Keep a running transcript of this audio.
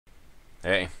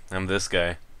Hey, I'm this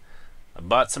guy. I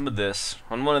bought some of this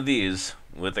on one of these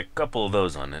with a couple of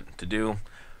those on it to do,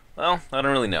 well, I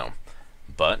don't really know.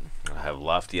 But I have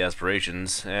lofty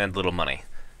aspirations and little money.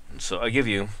 So I give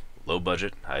you low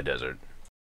budget, high desert.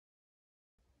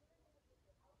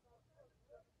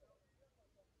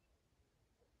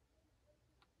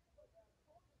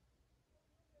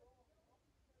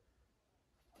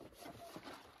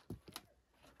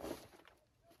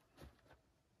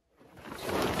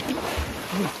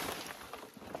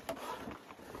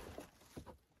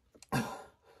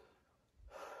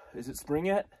 Is it spring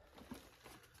yet?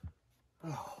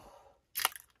 Oh.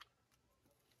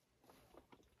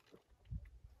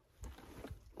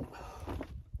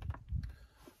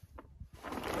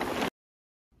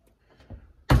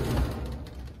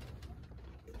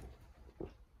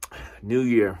 New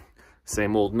year,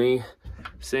 same old me,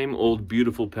 same old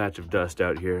beautiful patch of dust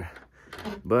out here.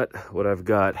 But what I've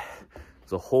got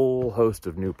is a whole host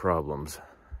of new problems.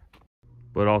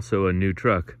 But also a new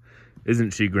truck.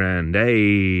 Isn't she grand?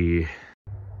 Hey!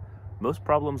 Most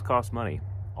problems cost money.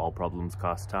 All problems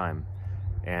cost time.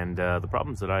 And the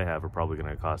problems that I have are probably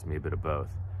going to cost me a bit of both.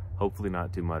 Hopefully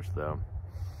not too much, though.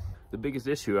 The biggest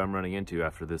issue I'm running into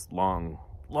after this long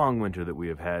winter that we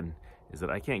have had is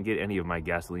that I can't get any of my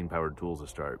gasoline-powered tools to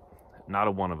start. Not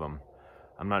a one of them.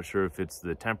 I'm not sure if it's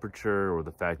the temperature or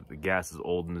the fact that the gas is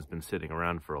old and has been sitting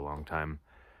around for a long time.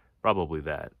 Probably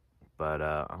that. But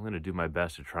I'm going to do my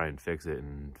best to try and fix it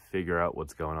and figure out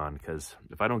what's going on, because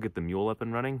if I don't get the mule up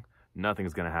and running,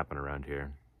 nothing's going to happen around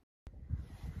here.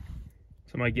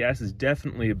 So my gas is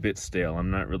definitely a bit stale. I'm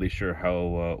not really sure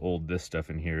how old this stuff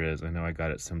in here is. I know I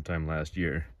got it sometime last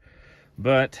year.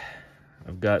 But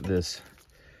I've got this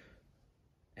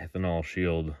ethanol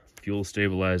shield fuel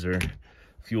stabilizer,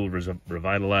 fuel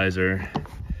revitalizer.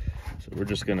 So we're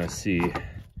just going to see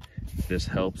if this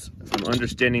helps. If I'm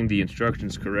understanding the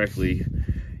instructions correctly,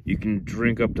 you can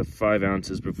drink up to 5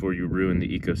 ounces before you ruin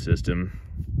the ecosystem.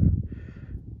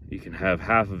 You can have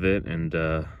half of it and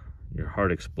your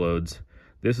heart explodes.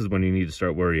 This is when you need to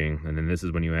start worrying, and then this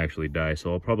is when you actually die.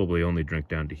 So I'll probably only drink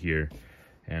down to here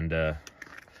and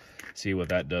see what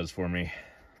that does for me.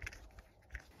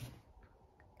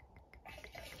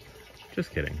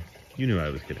 Just kidding. You knew I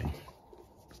was kidding.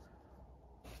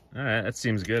 All right, that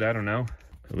seems good. I don't know.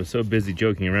 I was so busy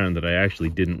joking around that I actually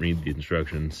didn't read the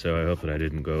instructions, so I hope that I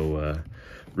didn't go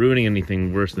ruining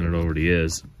anything worse than it already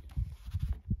is.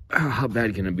 Oh, how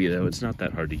bad can it be, though? It's not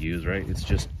that hard to use, right? It's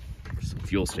just some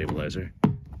fuel stabilizer.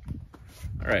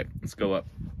 All right, let's go up.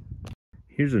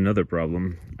 Here's another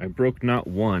problem. I broke not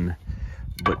one,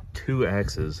 but 2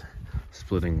 axes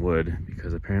splitting wood,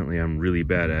 because apparently I'm really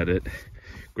bad at it.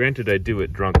 Granted, I do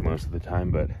it drunk most of the time,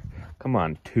 but come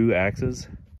on, 2 axes?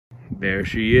 There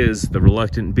she is, the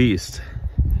reluctant beast.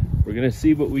 We're gonna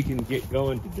see what we can get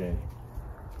going today.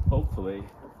 Hopefully.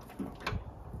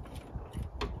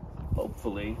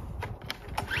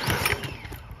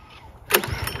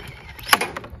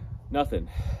 Nothing.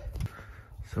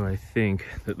 So I think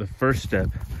that the first step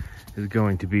is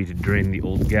going to be to drain the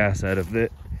old gas out of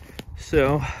it.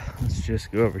 So let's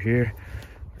just go over here,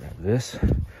 grab this.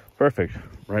 Perfect,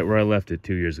 right where I left it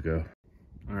 2 years ago.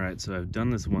 All right, so I've done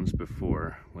this once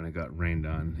before when it got rained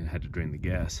on and had to drain the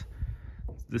gas.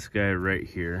 It's this guy right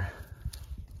here,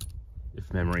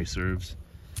 if memory serves.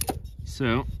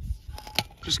 So,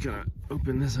 just gonna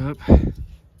open this up.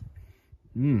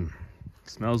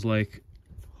 Smells like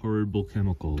horrible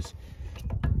chemicals.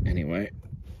 Anyway,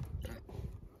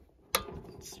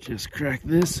 let's just crack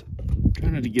this. Try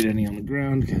not to get any on the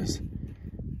ground, because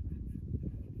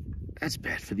that's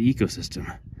bad for the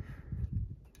ecosystem.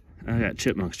 I got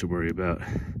chipmunks to worry about.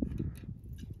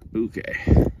 Okay.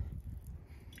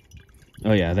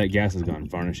 Oh yeah, that gas has gone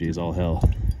varnishy as all hell.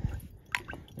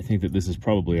 I think that this is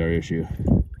probably our issue.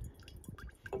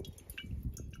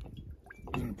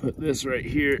 I'm gonna put this right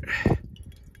here.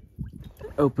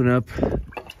 Open up the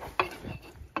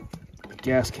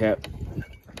gas cap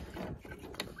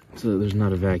so that there's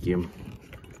not a vacuum.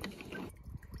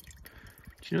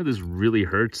 Do you know this really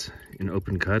hurts in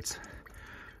open cuts?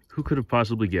 Who could have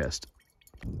possibly guessed?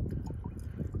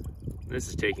 This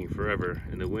is taking forever,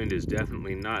 and the wind is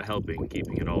definitely not helping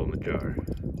keeping it all in the jar.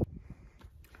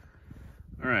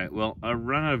 All right, well, I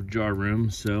run out of jar room,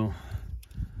 so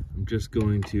I'm just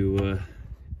going to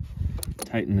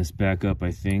tighten this back up,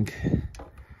 I think,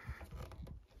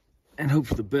 and hope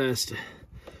for the best.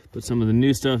 Put some of the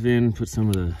new stuff in, put some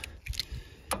of the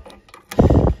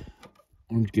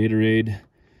orange Gatorade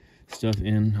stuff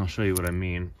in. I'll show you what I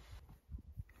mean.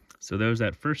 So there was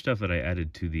that first stuff that I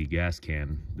added to the gas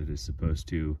can that is supposed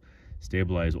to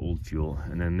stabilize old fuel.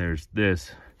 And then there's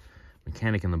this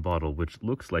mechanic in the bottle, which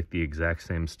looks like the exact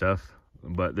same stuff,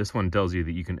 but this one tells you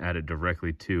that you can add it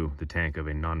directly to the tank of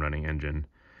a non-running engine,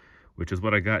 which is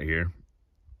what I got here.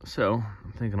 So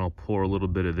I'm thinking I'll pour a little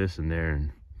bit of this in there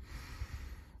and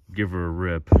give her a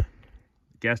rip. The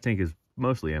gas tank is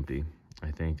mostly empty, I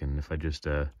think, and if I just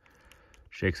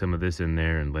shake some of this in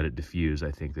there and let it diffuse,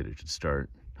 I think that it should start.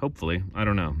 Hopefully, I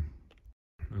don't know.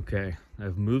 Okay,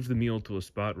 I've moved the mule to a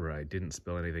spot where I didn't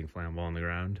spill anything flammable on the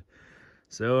ground.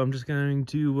 So I'm just going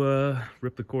to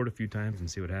rip the cord a few times and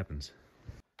see what happens.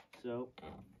 So,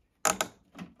 it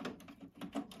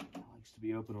likes to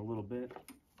be open a little bit.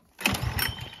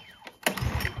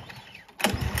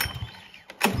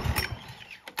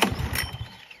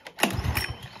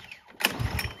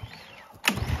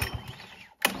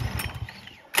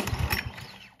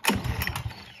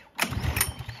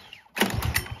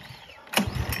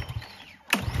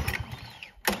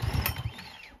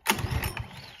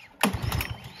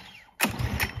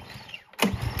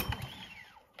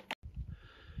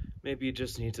 Maybe it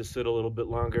just needs to sit a little bit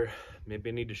longer. Maybe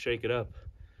I need to shake it up.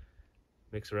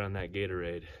 Mix around that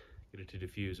Gatorade. Get it to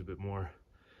diffuse a bit more.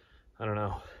 I don't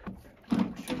know.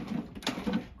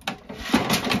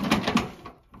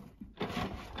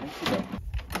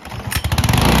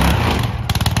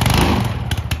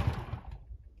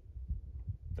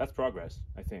 That's progress,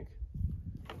 I think.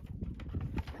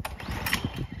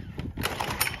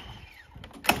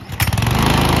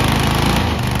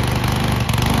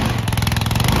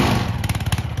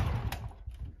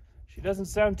 She doesn't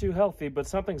sound too healthy, but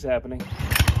something's happening.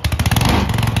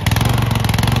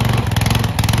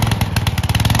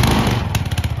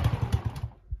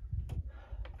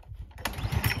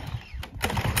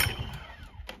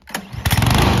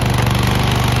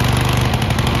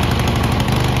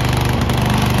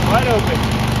 Wide open.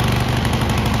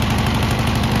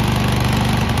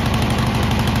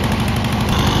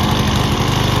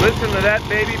 Listen to that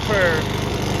baby purr.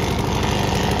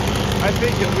 I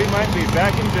think that we might be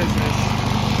back in business.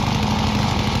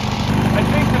 I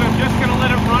think that I'm just going to let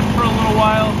it run for a little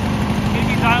while,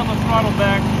 maybe dial the throttle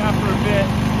back after a bit.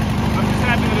 I'm just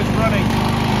happy that it's running.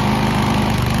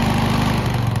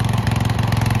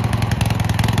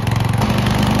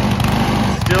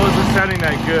 Still isn't sounding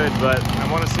that good, but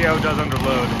I want to see how it does under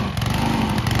load.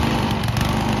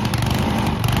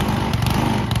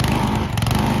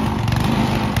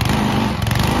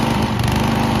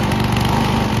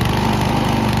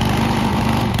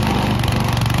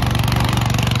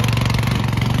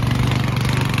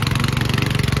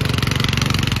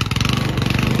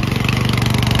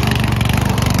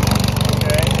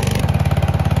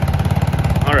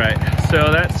 So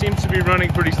that seems to be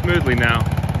running pretty smoothly now.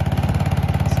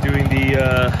 It's doing the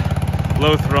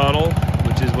low throttle,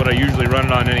 which is what I usually run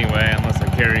it on anyway, unless I'm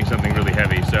carrying something really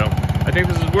heavy. So I think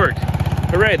this has worked.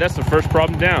 Hooray, that's the first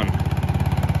problem down.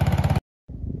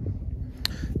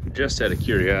 Just out of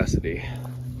curiosity,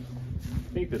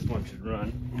 I think this one should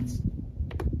run. It's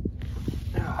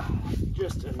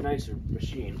just a nicer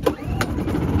machine.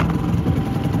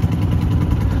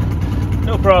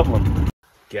 No problem.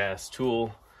 Gas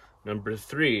tool number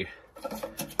 3,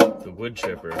 the wood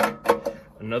chipper,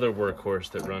 another workhorse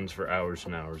that runs for hours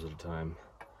and hours at a time.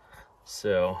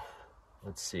 So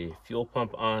let's see, fuel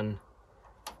pump on,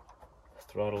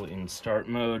 throttle in start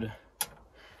mode,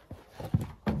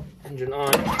 engine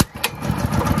on.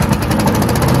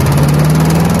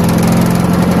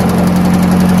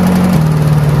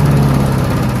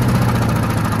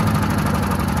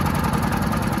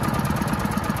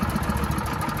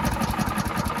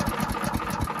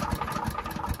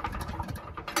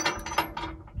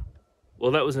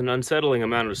 Well, that was an unsettling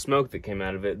amount of smoke that came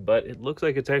out of it, but it looks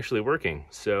like it's actually working.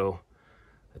 So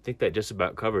I think that just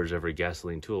about covers every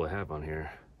gasoline tool I have on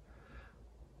here.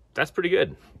 That's pretty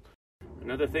good.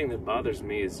 Another thing that bothers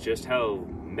me is just how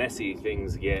messy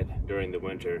things get during the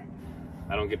winter.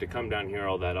 I don't get to come down here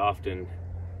all that often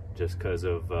just because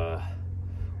of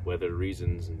weather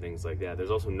reasons and things like that.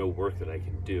 There's also no work that I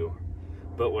can do.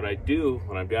 But what I do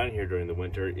when I'm down here during the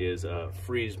winter is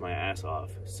freeze my ass off.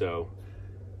 So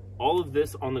all of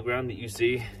this on the ground that you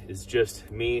see is just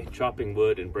me chopping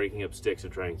wood and breaking up sticks to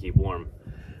try and keep warm.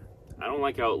 I don't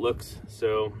like how it looks,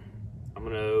 so I'm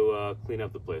gonna clean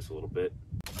up the place a little bit.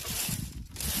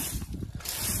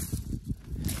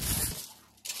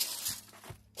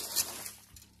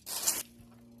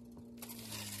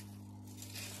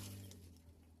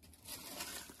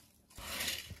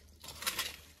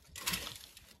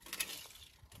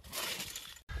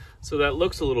 So that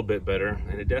looks a little bit better,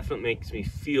 and it definitely makes me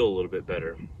feel a little bit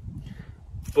better.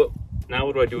 But now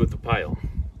what do I do with the pile?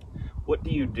 What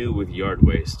do you do with yard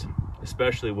waste?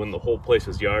 especially when the whole place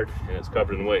is yard and it's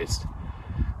covered in waste.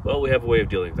 Well, we have a way of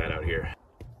dealing with that out here.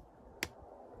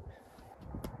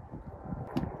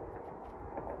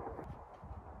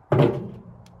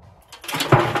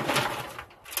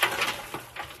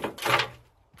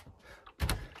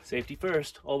 Safety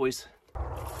first, always.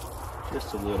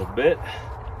 Just a little bit.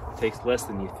 Takes less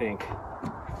than you think.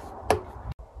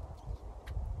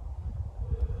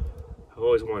 I've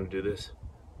always wanted to do this.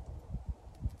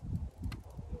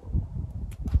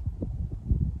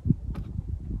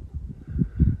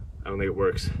 I don't think it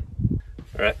works.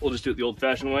 All right, we'll just do it the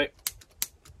old-fashioned way.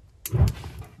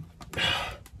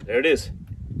 There it is.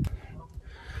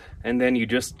 And then you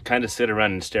just kind of sit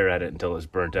around and stare at it until it's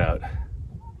burnt out.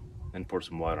 Then pour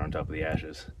some water on top of the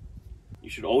ashes. You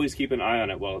should always keep an eye on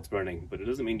it while it's burning, but it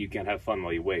doesn't mean you can't have fun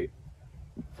while you wait.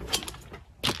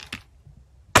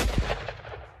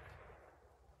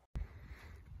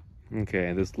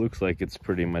 Okay, this looks like it's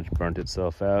pretty much burnt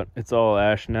itself out. It's all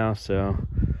ash now, so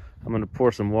I'm gonna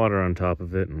pour some water on top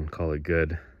of it and call it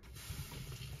good.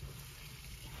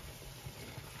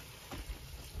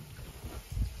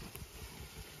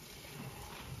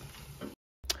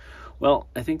 Well,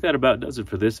 I think that about does it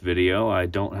for this video. I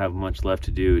don't have much left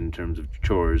to do in terms of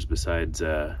chores besides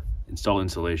install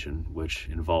insulation, which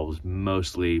involves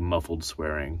mostly muffled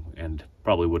swearing and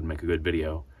probably wouldn't make a good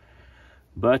video.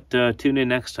 But tune in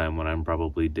next time when I'm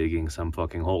probably digging some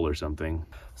fucking hole or something.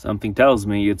 Something tells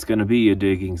me it's gonna be a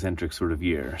digging-centric sort of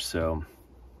year, so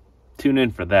tune in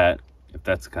for that if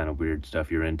that's the kind of weird stuff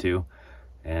you're into.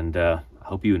 And I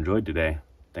hope you enjoyed today.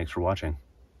 Thanks for watching.